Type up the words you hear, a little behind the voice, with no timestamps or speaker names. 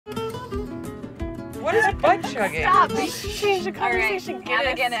What is butt chugging? Stop. Change the conversation.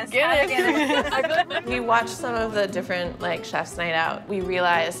 Guinness. We watched some of the different like Chef's Night Out. We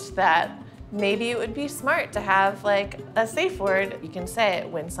realized that maybe it would be smart to have like a safe word. You can say it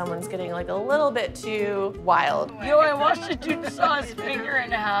when someone's getting like a little bit too wild. Yo, I watched a dude saw his finger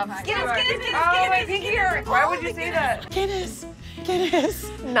in half. Guinness. Oh, my pinky hurt. Why would you say that? Guinness.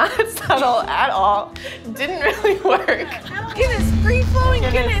 Not subtle at all. Didn't really work. Guinness, free flowing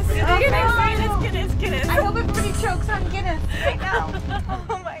Guinness. Guinness. I hope everybody chokes on Guinness right now.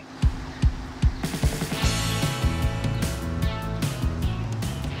 Oh my.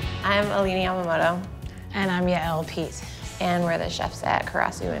 I'm Elena Yamamoto, And I'm Yael Peet. and we're the chefs at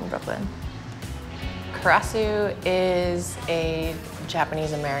Karasu in Brooklyn. Karasu is a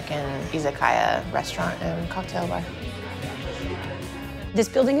Japanese-American izakaya restaurant and cocktail bar. This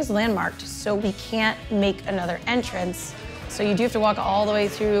building is landmarked, so we can't make another entrance. So you do have to walk all the way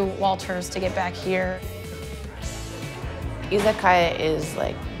through Walters to get back here. Izakaya is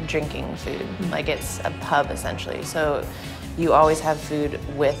like drinking food, like it's a pub essentially. So you always have food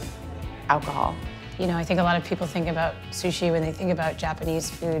with alcohol. You know, I think a lot of people think about sushi when they think about Japanese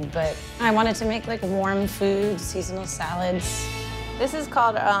food, but I wanted to make like warm food, seasonal salads. This is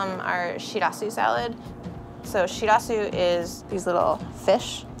called our shirasu salad. So shirasu is these little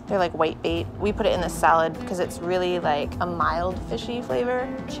fish. They're like white bait. We put it in the salad because it's really like a mild fishy flavor.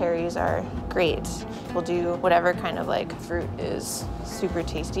 Cherries are great. We'll do whatever kind of like fruit is super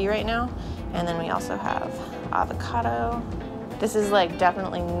tasty right now. And then we also have avocado. This is like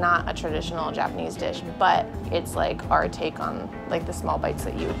definitely not a traditional Japanese dish, but it's like our take on like the small bites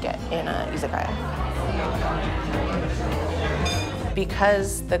that you would get in a izakaya.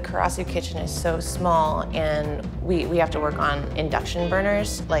 Because the Karasu kitchen is so small and we have to work on induction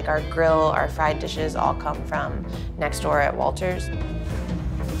burners, like our grill, our fried dishes all come from next door at Walters.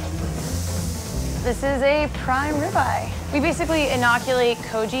 This is a prime ribeye. We basically inoculate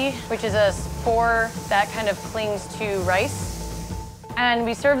koji, which is a spore that kind of clings to rice. And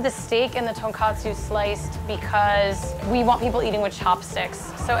we serve the steak and the tonkatsu sliced because we want people eating with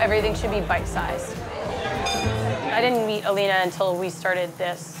chopsticks, so everything should be bite-sized. I didn't meet Elena until we started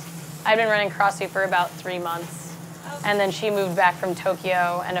this. I'd been running Karasu for about 3 months. And then she moved back from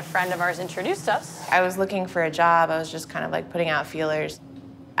Tokyo and a friend of ours introduced us. I was looking for a job. I was just kind of like putting out feelers.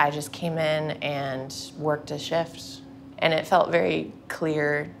 I just came in and worked a shift. And it felt very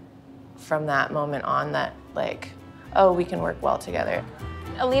clear from that moment on that like, oh, we can work well together.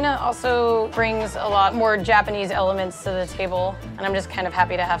 Elena also brings a lot more Japanese elements to the table. And I'm just kind of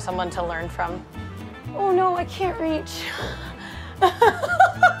happy to have someone to learn from. Oh no, I can't reach.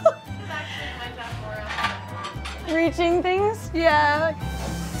 Reaching things? Yeah.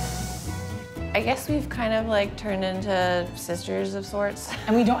 I guess we've kind of like turned into sisters of sorts.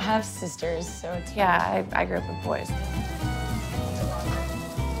 And we don't have sisters, so it's Yeah, I grew up with boys.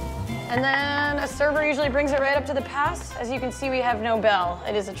 And then a server usually brings it right up to the pass. As you can see, we have no bell.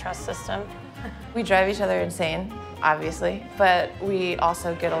 It is a trust system. We drive each other insane, obviously, but we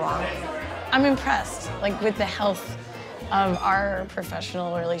also get along. I'm impressed, like with the health of our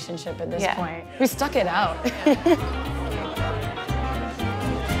professional relationship at this point. We stuck it out.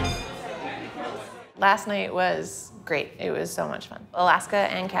 Last night was great. It was so much fun. Alaska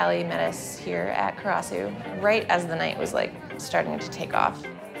and Callie met us here at Karasu right as the night was like starting to take off.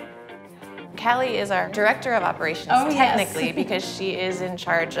 Callie is our director of operations, technically, because she is in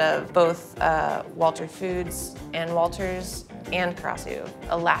charge of both Walter Foods and Walters and Karasu.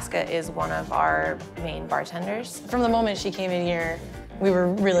 Alaska is one of our main bartenders. From the moment she came in here, we were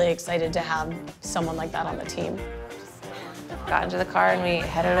really excited to have someone like that on the team. Got into the car and we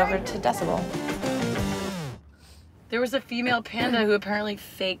headed over to Decibel. There was a female panda who apparently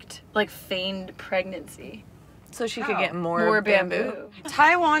feigned pregnancy. So she could get more bamboo.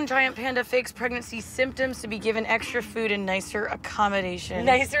 Taiwan giant panda fakes pregnancy symptoms to be given extra food and nicer accommodation.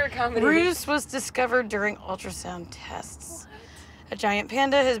 Nicer accommodation. Ruse was discovered during ultrasound tests. A giant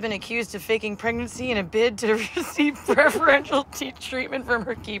panda has been accused of faking pregnancy in a bid to receive preferential treatment from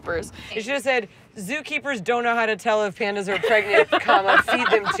her keepers. It should have said, zookeepers don't know how to tell if pandas are pregnant, comma, feed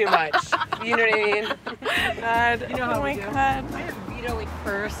them too much. You know what I mean? God. You know how we do. God. Vetoing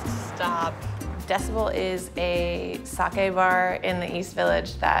first stop. Decibel is a sake bar in the East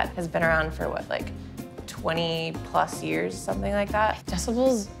Village that has been around for what, like 20 plus years, something like that.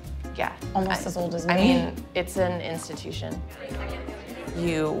 Decibel's almost as old as me. I mean, it's an institution.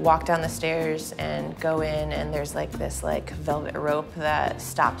 You walk down the stairs and go in and there's like this like velvet rope that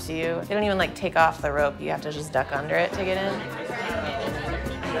stops you. They don't even like take off the rope. You have to just duck under it to get in.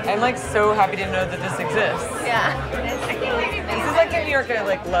 I'm like so happy to know that this exists. Yeah. This is like the New York I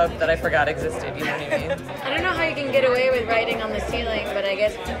like love that I forgot existed, you know what I mean? I don't know how you can get away with writing on the ceiling, but I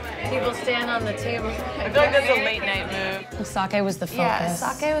guess people stand on the table. I feel like that's a late night move. Sake was the focus. Yeah,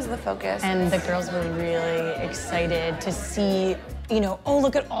 sake was the focus. And the girls were really excited to see, you know, oh,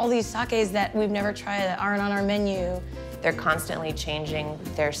 look at all these sakes that we've never tried that aren't on our menu. They're constantly changing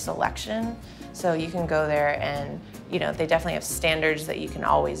their selection. So you can go there and, you know, they definitely have standards that you can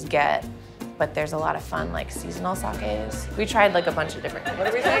always get, but there's a lot of fun, like, seasonal sakes. We tried, like, a bunch of different. What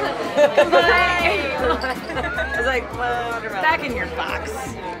are we saying? I was like, well, back in your box.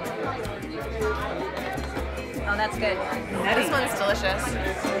 Oh, that's good. This one's delicious.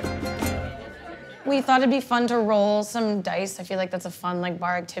 We thought it'd be fun to roll some dice. I feel like that's a fun, like,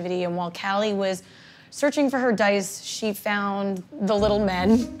 bar activity. And while Callie was searching for her dice, she found the little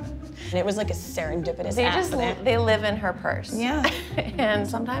men. And it was like a serendipitous accident. They live in her purse. Yeah. And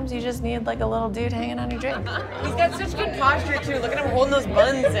sometimes you just need like a little dude hanging on your drink. He's got such good posture too. Look at him holding those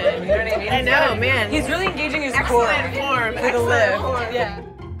buns in. You know what I mean? I know, man. He's really engaging his core form. for the lift. Yeah.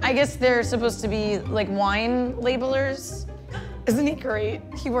 I guess they're supposed to be like wine labelers. Isn't he great?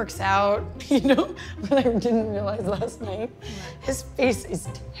 He works out, you know, but I didn't realize last night. His face is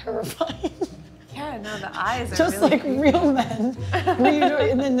terrifying. Yeah, no, the eyes are Just really like real men.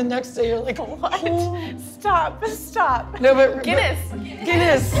 And then the next day you're like, what? Oh. Stop. No, but Guinness.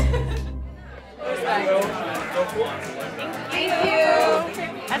 Guinness. Thank you.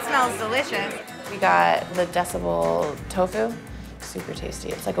 That smells delicious. We got the Decibel tofu. Super tasty.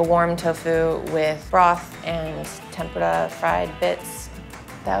 It's like a warm tofu with broth and tempura fried bits.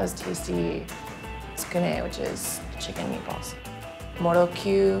 That was tasty. Tsukune, which is chicken meatballs.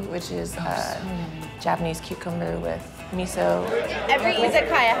 Moloko, which is Japanese cucumber with miso. Every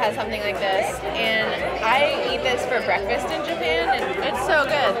izakaya has something like this, and I eat this for breakfast in Japan, and it's so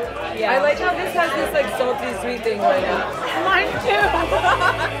good. Yeah. I like how this has this like salty sweet thing right now. Mine too.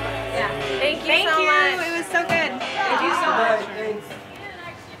 Yeah. Thank you Thank so you. much. It was so good. Thank you so much.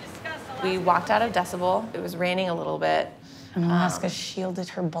 We walked out of Decibel. It was raining a little bit. And Alaska shielded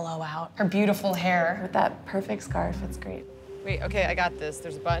her blowout, her beautiful hair. With that perfect scarf, it's great. Wait, okay, I got this.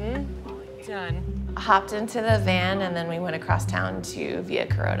 There's a button. Done. Hopped into the van and then we went across town to Via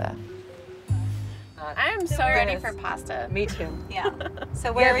Carota. I am so ready for pasta. Me too. Yeah.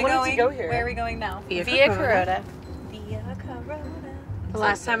 So where are we wanted to going? go here. Where are we going now? Via Carota. Via Carota. The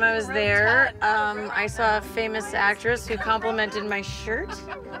last time I was there, I saw a famous actress who complimented my shirt.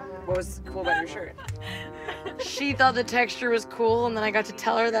 What was cool about your shirt? She thought the texture was cool, and then I got to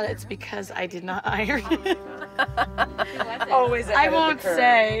tell her that it's because I did not iron it. Always ahead I of the won't curve.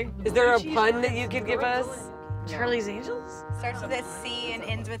 say. Is there a pun that you could give us? Charlie's Angels? Starts with a C and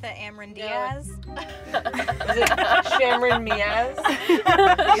ends with an Amron Diaz. Is it Shamron Miaz?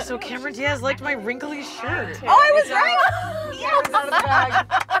 Okay, so Cameron Diaz liked my wrinkly shirt. Oh, I was right. Cam's out of the bag.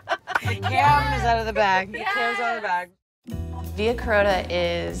 Cam is out of the bag. Cam's out of the bag. Via Carota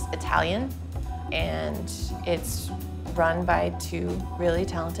is Italian and it's run by two really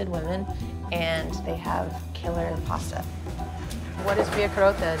talented women and they have killer pasta. What is Via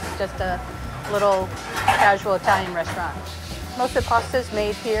Carota? It's just a little casual Italian restaurant. Most of the pasta is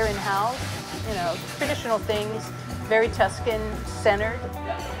made here in-house, you know, traditional things, very Tuscan-centered.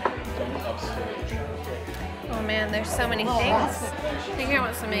 Oh man, there's so many things. I think I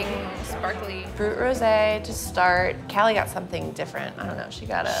want something sparkly. Fruit rosé to start. Callie got something different. I don't know, she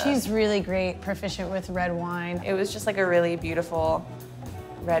got a... She's really great, proficient with red wine. It was just like a really beautiful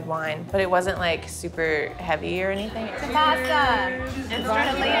red wine, but it wasn't like super heavy or anything. Pasta.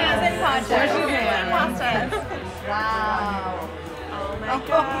 Tortillas and pasta. Wow. Oh my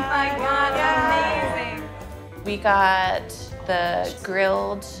God, amazing. We got the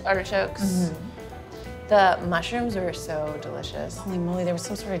grilled artichokes. The mushrooms were so delicious. Holy moly, there was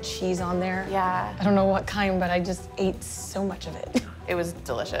some sort of cheese on there. Yeah, I don't know what kind, but I just ate so much of it. it was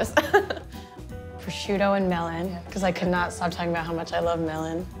delicious. Prosciutto and melon, because I could not stop talking about how much I love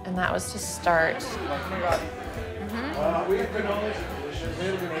melon. And that was to start. Oh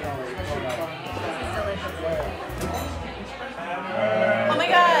my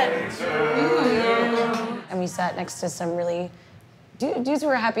God! And we sat next to some really dudes who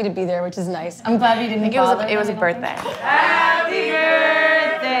were happy to be there, which is nice. I'm glad we didn't I think it was a birthday. Happy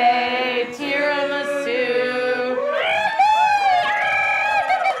birthday, tiramisu.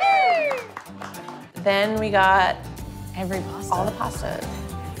 Then we got Every pasta. all the pasta.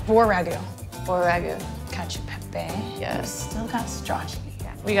 4 ragu. 4 ragu. Cacio e pepe. Yes. Still got stracci.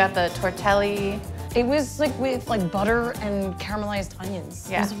 We got the tortelli. It was like with like butter and caramelized onions.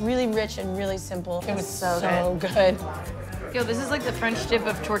 Yeah. It was really rich and really simple. It was so good. Yo, this is like the French dip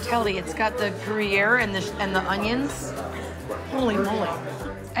of tortelli. It's got the Gruyere and the onions. Holy moly.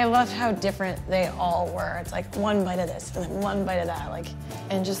 I loved how different they all were. It's like one bite of this and then one bite of that. Like,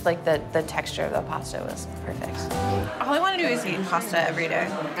 And just like the texture of the pasta was perfect. All I want to do is eat pasta every day.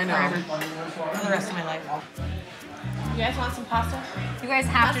 I know. For the rest of my life. You guys want some pasta? You guys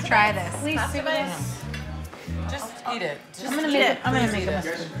have to try this. Please, pasta bites? Just eat it. I'm gonna make a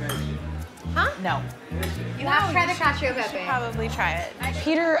mustard. Huh? No. You have to try the cacio e pepe. Probably try it.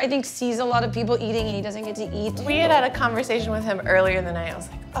 Peter, I think, sees a lot of people eating and he doesn't get to eat. We had a conversation with him earlier in the night. I was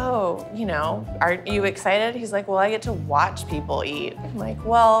like, oh, you know, aren't you excited? He's like, well, I get to watch people eat. I'm like,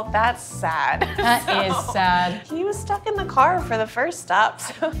 well, that's sad. That is sad. He was stuck in the car for the first stop,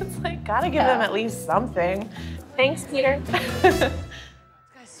 so it's like, gotta give him at least something. Thanks, Peter. Guys,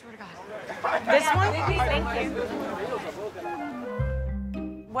 swear to God. This one? Thank you.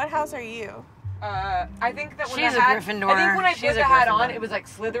 What house are you? I think that when She's I a had, Gryffindor. I think when I She's put a the hat Gryffindor. on, it was like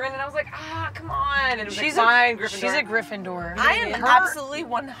Slytherin, and I was like, ah, come on. And it was She's like, fine, Gryffindor. She's a Gryffindor. I am absolutely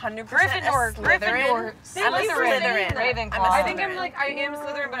 100% Gryffindor. a Slytherin. Slytherin. Ravenclaw. I think I'm like, I am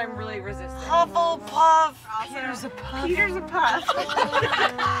Slytherin, but I'm really resistant. Hufflepuff. Peter's a puff. Peter's a puff.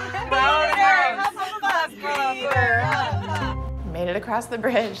 Made it across the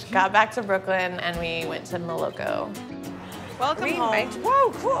bridge, got back to Brooklyn, and we went to Moloko. Welcome home.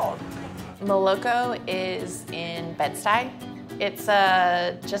 Whoa, cool. Moloko is in Bed-Stuy. It's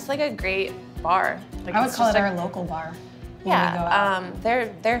just like a great bar. Like, I would it's call it just our local bar. when we go Yeah,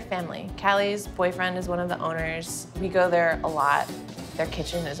 out. they're family. Callie's boyfriend is one of the owners. We go there a lot. Their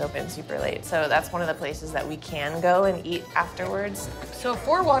kitchen is open super late, so that's one of the places that we can go and eat afterwards. So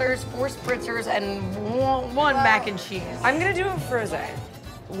 4 waters, 4 spritzers, and one mac and cheese. I'm gonna do a frosé.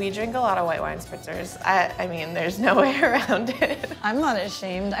 We drink a lot of white wine spritzers. I mean, there's no way around it. I'm not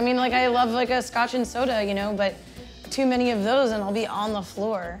ashamed. I mean, like, I love like a scotch and soda, you know, but too many of those and I'll be on the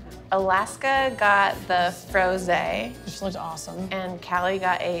floor. Alaska got the frosé, Which looked awesome. and Callie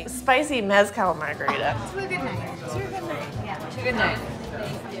got a spicy mezcal margarita. To a good night. To a good night. Yeah. Good night.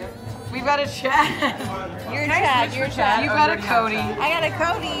 We've got a Chad. You're Chad. You're Chad. You got a Cody. I got a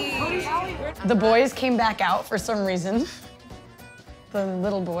Cody. The boys came back out for some reason. The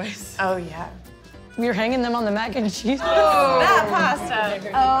little boys. Oh yeah. We were hanging them on the mac and cheese. That pasta.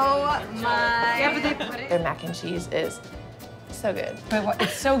 Oh my. Yeah, but they put it. Their mac and cheese is so good. But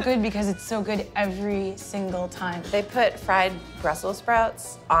it's so good because it's so good every single time. They put fried Brussels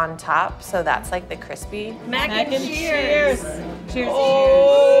sprouts on top, so that's like the crispy. Mac and cheers. Cheers.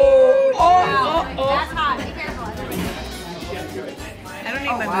 That's hot. Be careful. I don't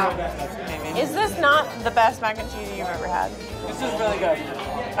need my mouth. Is this not the best mac and cheese you've ever had? This is really good.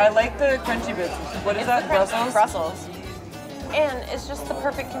 I like the crunchy bits. What is that, Brussels? Brussels. And it's just the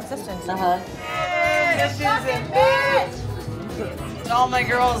perfect consistency. All my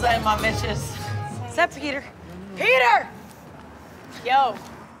girls and my bitches. Except Peter. Peter! Yo.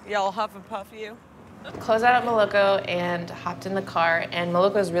 Y'all huff and puff you. Closed out at Moloko and hopped in the car, and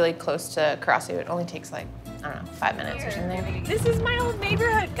Moloko is really close to Karasu. It only takes like, I don't know, 5 minutes or something. This is my old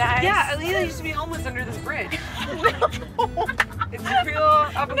neighborhood, guys. Yeah, Elena used to be homeless under this bridge. It's a real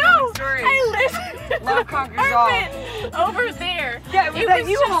up and coming story. I lived Love conquers all. over there. Yeah, it was It that was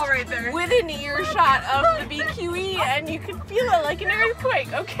U-Haul just right there. within earshot of the BQE, and you could feel it like an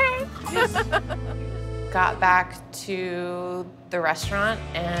earthquake, okay? Got back to the restaurant,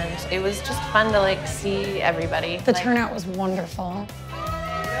 and it was just fun to like see everybody. The turnout was wonderful.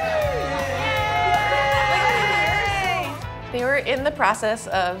 They were in the process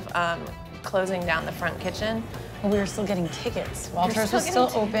of closing down the front kitchen. We were still getting tickets. Walters was still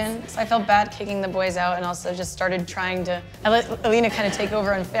open, so I felt bad kicking the boys out and also just started trying to, I let Elena kind of take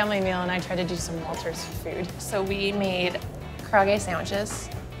over on family meal and I tried to do some Walters food. So we made Karaage sandwiches.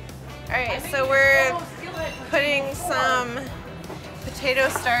 All right, so we're putting some potato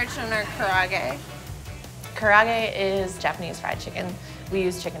starch on our Karaage. Karaage is Japanese fried chicken. We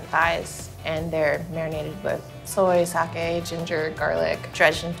use chicken thighs, and they're marinated with soy, sake, ginger, garlic,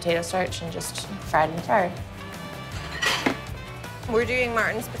 dredged in potato starch, and just fried in the fryer. We're doing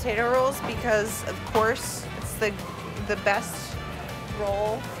Martin's potato rolls because, of course, it's the best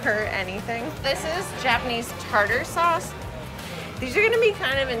roll for anything. This is Japanese tartar sauce. These are gonna be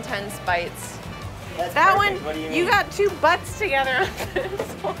kind of intense bites. That one, you got 2 butts together on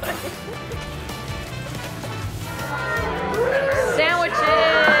this one. Sandwiches!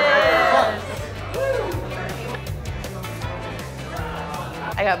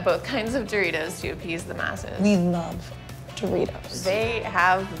 I got both kinds of Doritos to appease the masses. We love Doritos. They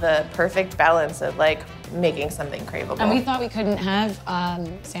have the perfect balance of like making something craveable. And we thought we couldn't have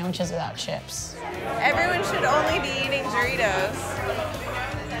sandwiches without chips. Everyone should only be eating Doritos.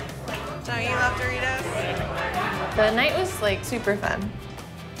 Don't you love Doritos? The night was like super fun.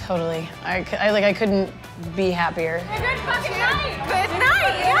 Totally. I couldn't be happier. Good fucking night. Good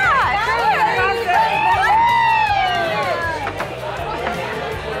night, yeah.